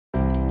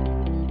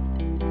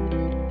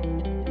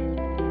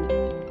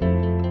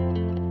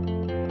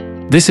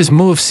This is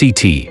Moov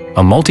CT,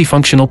 a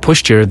multifunctional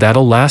pushchair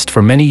that'll last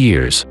for many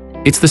years.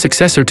 It's the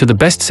successor to the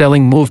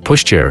best-selling Moov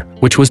pushchair,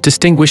 which was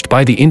distinguished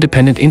by the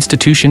independent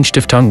institution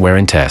Stiftung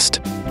Warentest.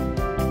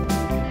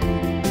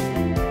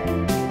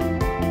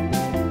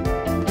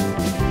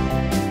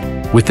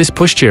 With this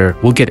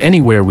pushchair, we'll get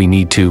anywhere we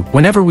need to,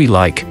 whenever we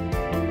like.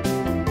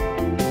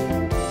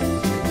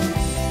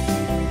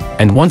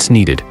 And once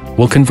needed,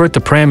 we'll convert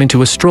the pram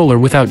into a stroller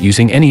without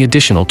using any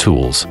additional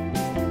tools.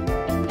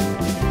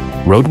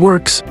 Road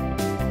works?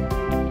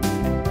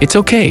 It's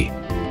okay.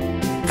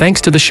 Thanks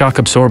to the shock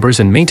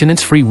absorbers and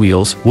maintenance-free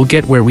wheels, we'll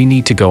get where we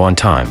need to go on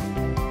time.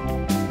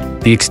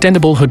 The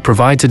extendable hood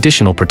provides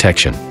additional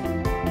protection.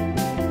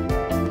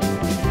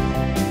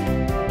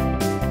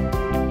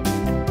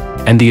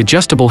 And the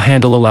adjustable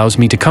handle allows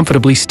me to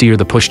comfortably steer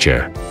the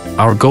pushchair.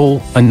 Our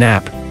goal, a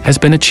nap, has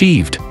been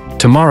achieved.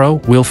 Tomorrow,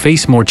 we'll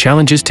face more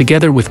challenges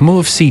together with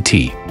Moov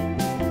CT.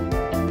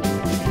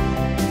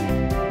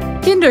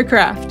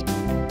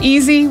 Kinderkraft.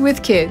 Easy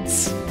with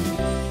kids.